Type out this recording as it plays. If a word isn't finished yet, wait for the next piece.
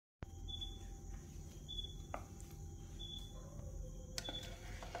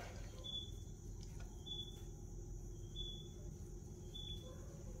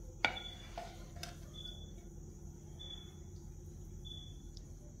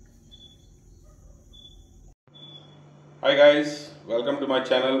Hi guys, welcome to my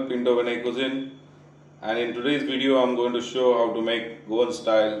channel Pinto Cuisine, and in today's video I'm going to show how to make Goan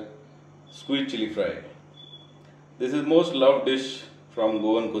style squid chili fry. This is most loved dish from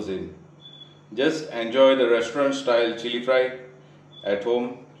Goan cuisine. Just enjoy the restaurant style chili fry at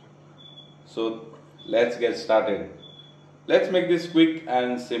home. So let's get started. Let's make this quick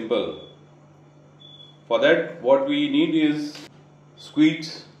and simple. For that what we need is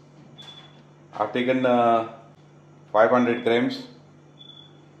squids. I've taken 500 grams.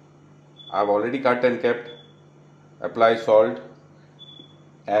 I've already cut and kept. Apply salt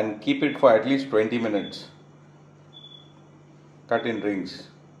and keep it for at least 20 minutes. Cut in rings.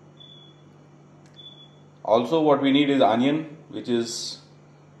 Also what we need is onion, which is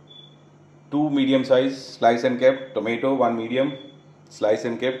 2 medium size slice and kept, tomato 1 medium slice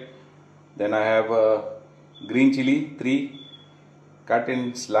and kept. Then I have green chilli 3 cut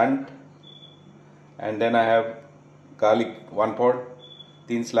in slant, and then I have garlic 1 pod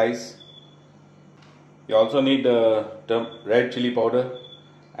thin slice. You also need red chilli powder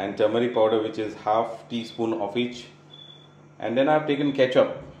and turmeric powder, which is half teaspoon of each. And then I have taken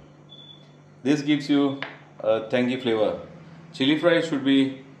ketchup. This gives you a tangy flavor. Chili fry should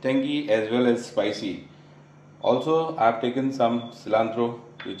be tangy as well as spicy. Also I have taken some cilantro,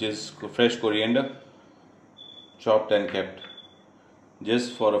 which is fresh coriander, chopped and kept,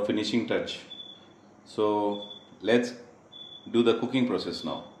 just for a finishing touch. So let's do the cooking process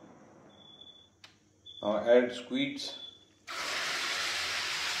now. Now add squids.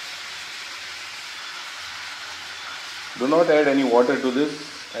 Do not add any water to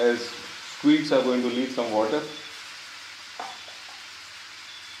this, as squids are going to leave some water.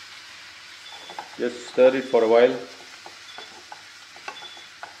 Just stir it for a while.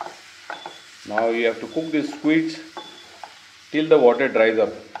 Now you have to cook these squids till the water dries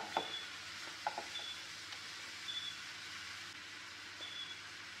up.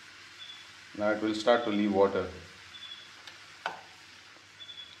 Now it will start to leave water.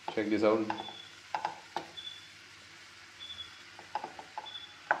 Check this out.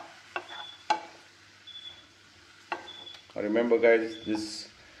 Remember guys, this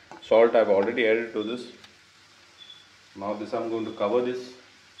salt I've already added to this. Now this I'm going to cover this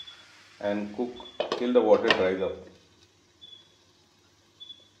and cook till the water dries up.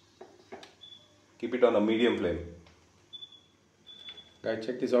 Keep it on a medium flame. Guys,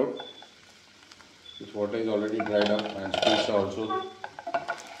 check this out. This water is already dried up and squids are also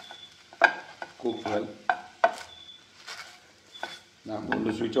cooked well. Now I'm going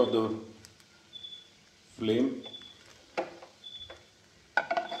to switch off the flame.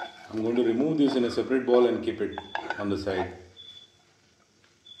 I'm going to remove this in a separate bowl and keep it on the side.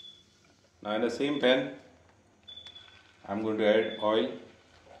 Now in the same pan, I'm going to add oil.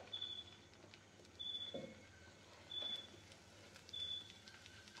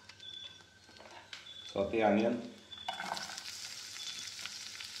 Saute onion.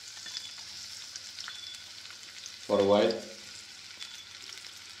 For a while.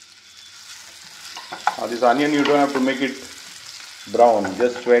 Now this onion, you don't have to make it brown,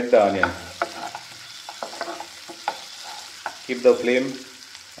 just sweat the onion. Keep the flame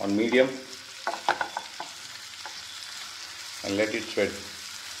on medium and let it sweat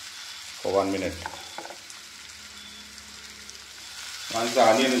for 1 minute. Once the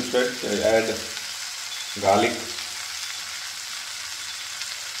onion is sweat, add garlic and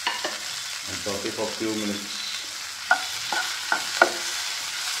saute for a few minutes.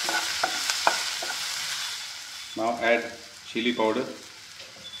 Now add chilli powder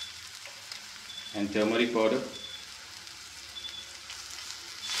and turmeric powder.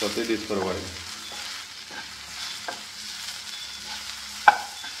 Saute this for a while.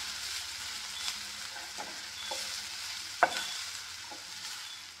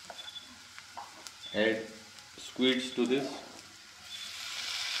 Add squids to this.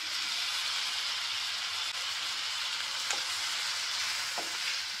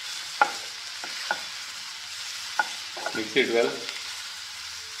 Mix it well.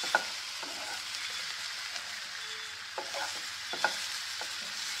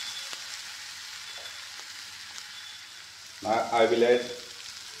 Now I will add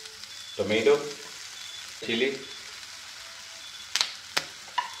tomato, chili,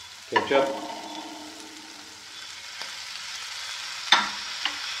 ketchup,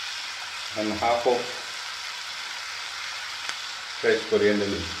 and half of fresh coriander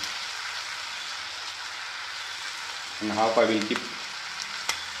leaves. And half I will keep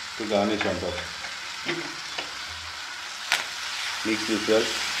to garnish on top. Mix this well.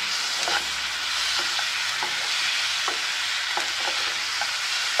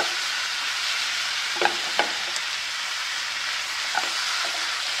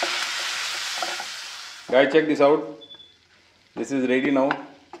 Guys, check this out. This is ready now.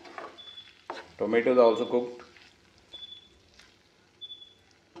 Tomatoes are also cooked.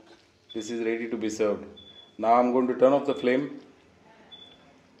 This is ready to be served. Now I'm going to turn off the flame.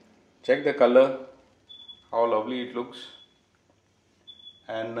 Check the color, how lovely it looks.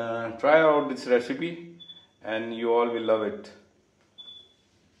 And try out this recipe and you all will love it.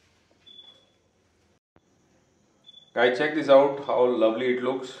 Guys, check this out, how lovely it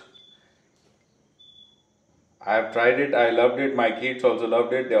looks. I have tried it, I loved it, my kids also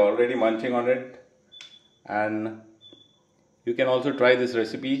loved it, they are already munching on it. And you can also try this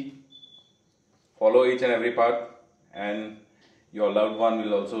recipe, follow each and every part, and your loved one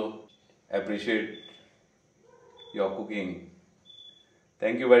will also appreciate your cooking.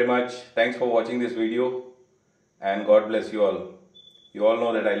 Thank you very much, thanks for watching this video, and God bless you all. You all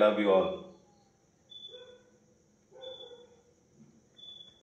know that I love you all.